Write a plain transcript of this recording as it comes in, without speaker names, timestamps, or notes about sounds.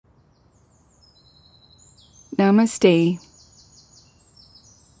Namaste.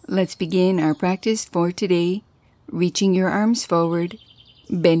 Let's begin our practice for today, reaching your arms forward,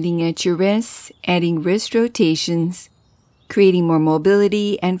 bending at your wrists, adding wrist rotations, creating more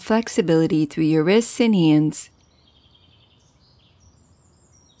mobility and flexibility through your wrists and hands.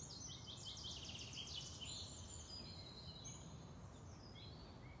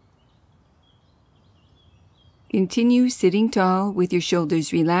 Continue sitting tall with your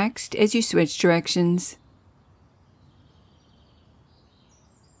shoulders relaxed as you switch directions.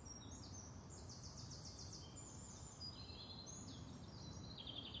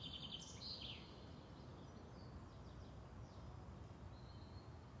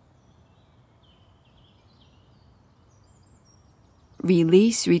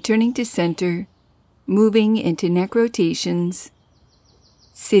 Release, returning to center, moving into neck rotations.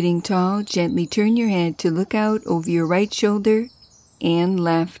 Sitting tall, gently turn your head to look out over your right shoulder and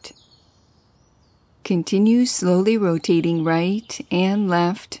left. Continue slowly rotating right and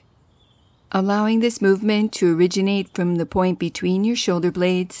left, allowing this movement to originate from the point between your shoulder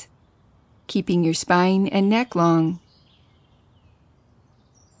blades, keeping your spine and neck long.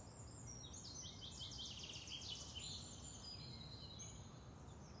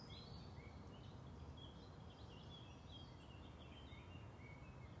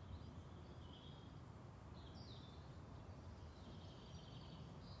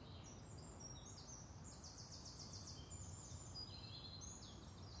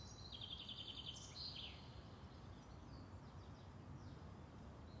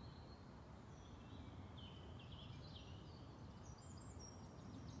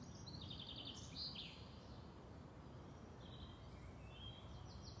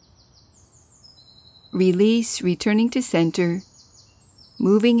 Release, returning to center.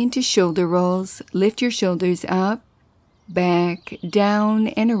 Moving into shoulder rolls, lift your shoulders up, back, down,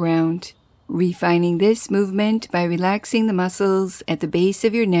 and around. Refining this movement by relaxing the muscles at the base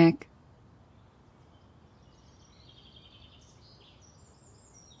of your neck.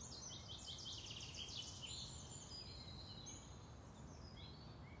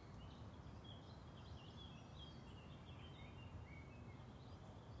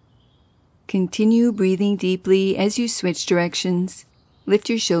 Continue breathing deeply as you switch directions. Lift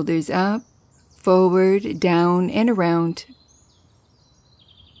your shoulders up, forward, down, and around.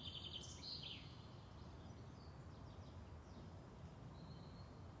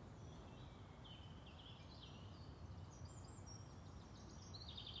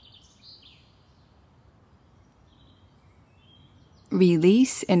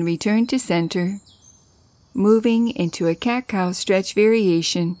 Release and return to center. Moving into a cat-cow stretch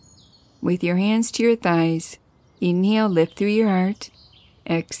variation. With your hands to your thighs, inhale, lift through your heart.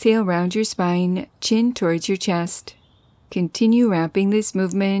 Exhale, round your spine, chin towards your chest. Continue wrapping this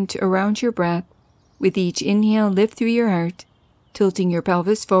movement around your breath. With each inhale, lift through your heart, tilting your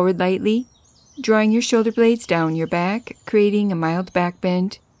pelvis forward lightly, drawing your shoulder blades down your back, creating a mild back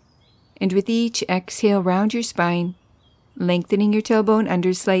bend. And with each exhale, round your spine, lengthening your tailbone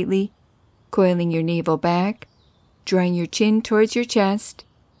under slightly, coiling your navel back, drawing your chin towards your chest,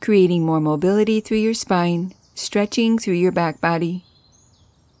 creating more mobility through your spine, stretching through your back body.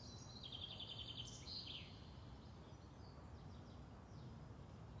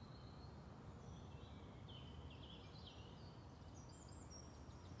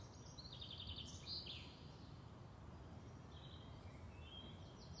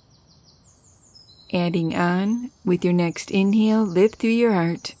 Adding on, with your next inhale, lift through your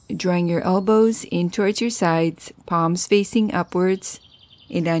heart, drawing your elbows in towards your sides, palms facing upwards.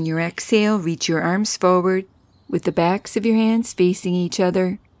 And on your exhale, reach your arms forward with the backs of your hands facing each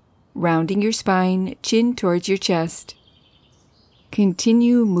other, rounding your spine, chin towards your chest.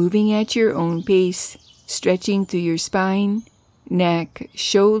 Continue moving at your own pace, stretching through your spine, neck,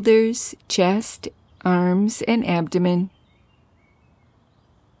 shoulders, chest, arms, and abdomen.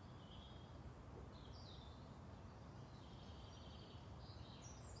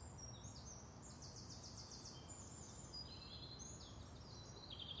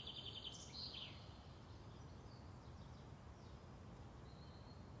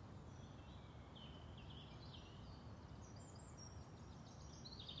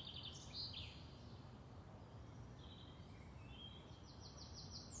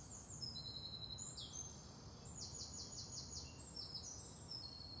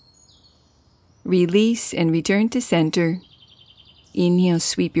 Release and return to center. Inhale,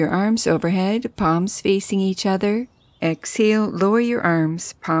 sweep your arms overhead, palms facing each other. Exhale, lower your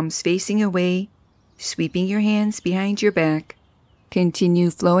arms, palms facing away, sweeping your hands behind your back.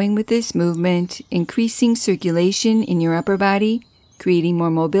 Continue flowing with this movement, increasing circulation in your upper body, creating more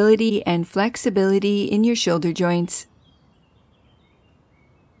mobility and flexibility in your shoulder joints.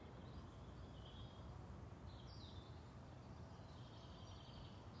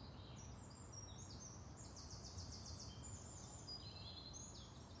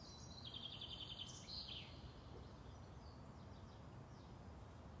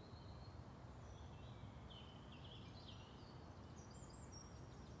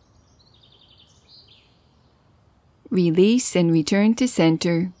 Release and return to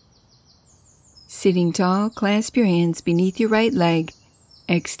center. Sitting tall, clasp your hands beneath your right leg.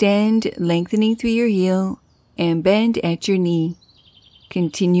 Extend, lengthening through your heel, and bend at your knee.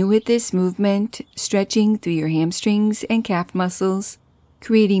 Continue with this movement, stretching through your hamstrings and calf muscles,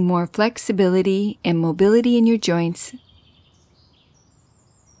 creating more flexibility and mobility in your joints.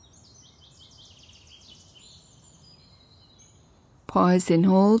 Pause and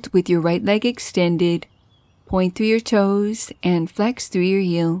hold with your right leg extended. Point through your toes and flex through your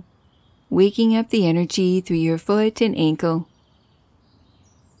heel, waking up the energy through your foot and ankle.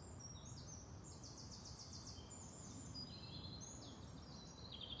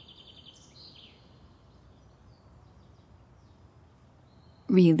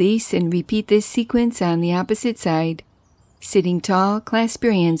 Release and repeat this sequence on the opposite side. Sitting tall, clasp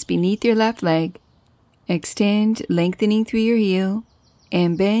your hands beneath your left leg. Extend, lengthening through your heel,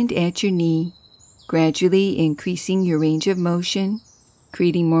 and bend at your knee, gradually increasing your range of motion,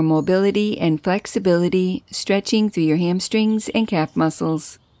 creating more mobility and flexibility, stretching through your hamstrings and calf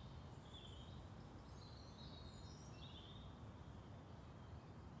muscles.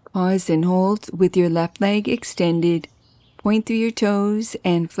 Pause and hold with your left leg extended. Point through your toes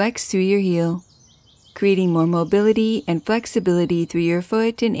and flex through your heel, creating more mobility and flexibility through your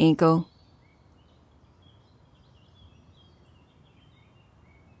foot and ankle.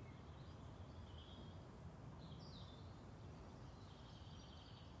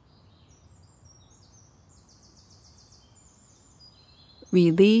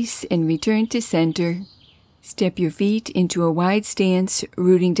 Release and return to center. Step your feet into a wide stance,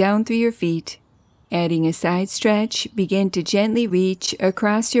 rooting down through your feet. Adding a side stretch, begin to gently reach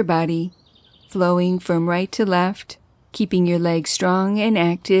across your body, flowing from right to left, keeping your legs strong and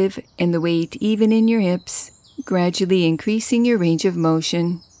active and the weight even in your hips, gradually increasing your range of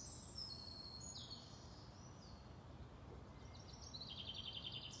motion.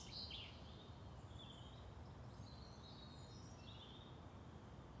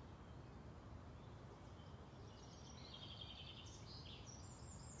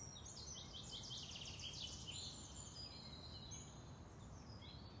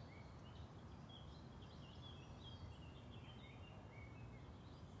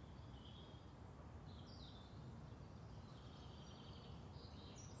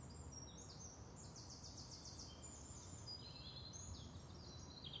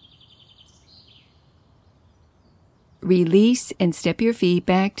 Release and step your feet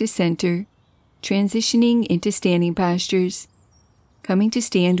back to center, transitioning into standing postures. Coming to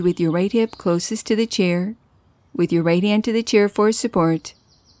stand with your right hip closest to the chair, with your right hand to the chair for support.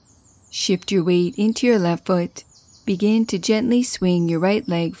 Shift your weight into your left foot. Begin to gently swing your right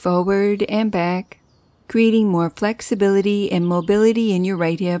leg forward and back, creating more flexibility and mobility in your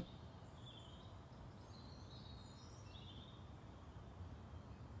right hip.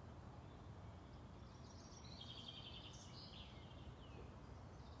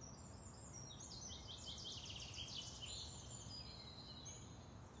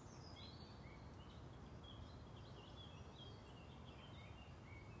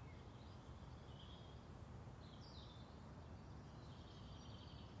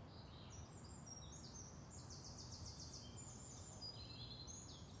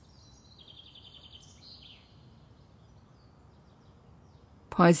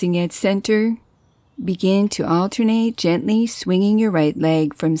 Pausing at center, begin to alternate gently swinging your right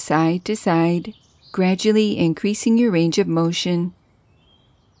leg from side to side, gradually increasing your range of motion.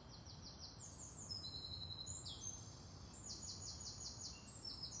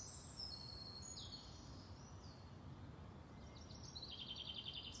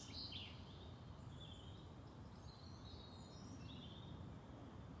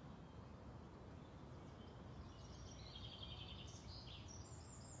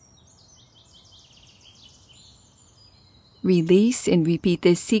 Release and repeat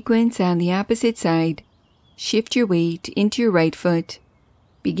this sequence on the opposite side. Shift your weight into your right foot.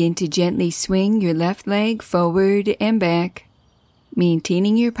 Begin to gently swing your left leg forward and back,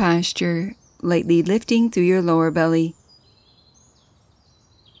 maintaining your posture, lightly lifting through your lower belly.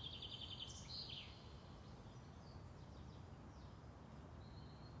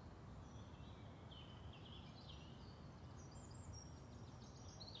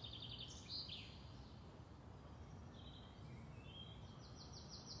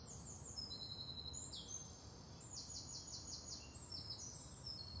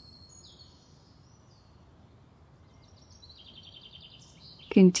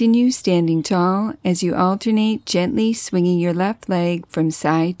 Continue standing tall as you alternate gently swinging your left leg from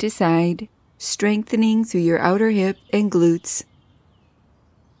side to side, strengthening through your outer hip and glutes.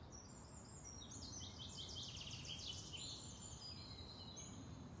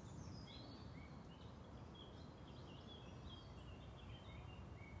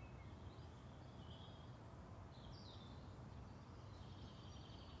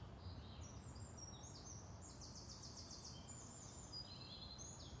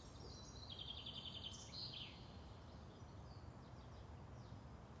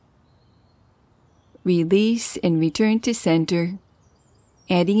 Release and return to center.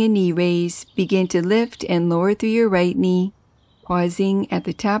 Adding a knee raise, begin to lift and lower through your right knee, pausing at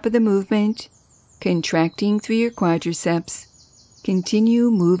the top of the movement, contracting through your quadriceps.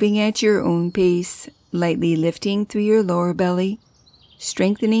 Continue moving at your own pace, lightly lifting through your lower belly,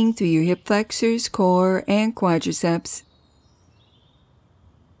 strengthening through your hip flexors, core, and quadriceps.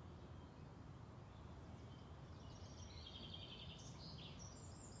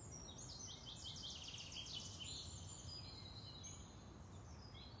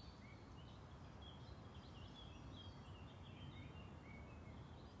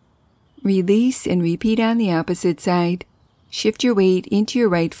 Release and repeat on the opposite side. Shift your weight into your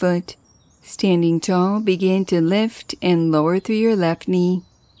right foot. Standing tall, begin to lift and lower through your left knee,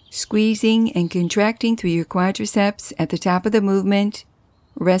 squeezing and contracting through your quadriceps at the top of the movement,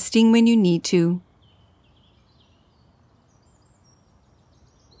 resting when you need to.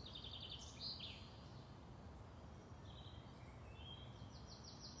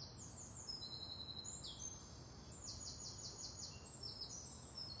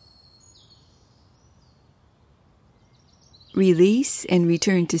 Release and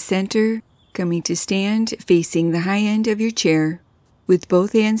return to center, coming to stand facing the high end of your chair. With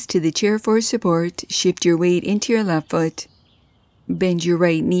both hands to the chair for support, shift your weight into your left foot. Bend your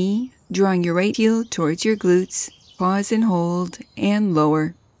right knee, drawing your right heel towards your glutes. Pause and hold, and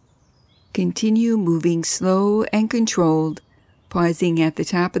lower. Continue moving slow and controlled, pausing at the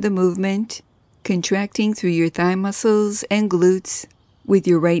top of the movement, contracting through your thigh muscles and glutes, with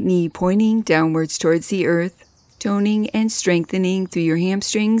your right knee pointing downwards towards the earth, toning and strengthening through your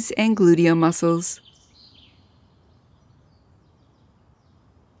hamstrings and gluteal muscles.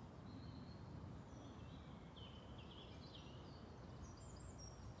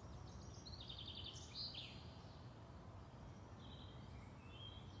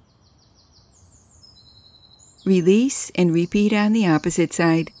 Release and repeat on the opposite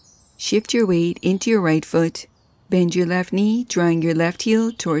side. Shift your weight into your right foot. Bend your left knee, drawing your left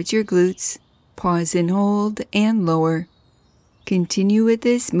heel towards your glutes. Pause and hold, and lower. Continue with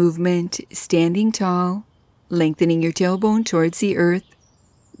this movement, standing tall, lengthening your tailbone towards the earth,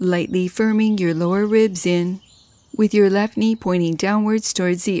 lightly firming your lower ribs in, with your left knee pointing downwards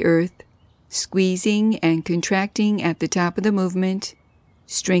towards the earth, squeezing and contracting at the top of the movement,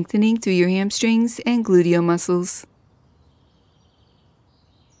 strengthening through your hamstrings and gluteal muscles.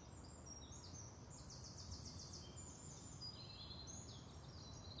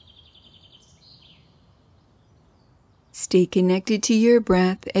 Stay connected to your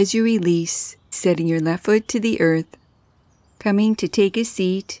breath as you release, setting your left foot to the earth. Coming to take a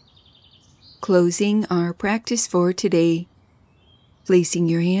seat. Closing our practice for today. Placing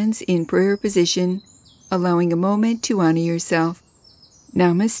your hands in prayer position, allowing a moment to honor yourself.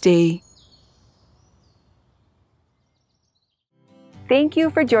 Namaste. Thank you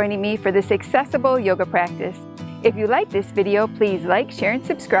for joining me for this accessible yoga practice. If you like this video, please like, share, and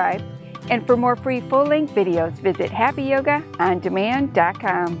subscribe. And for more free full-length videos, visit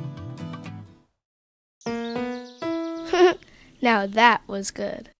happyyogaondemand.com. Now that was good.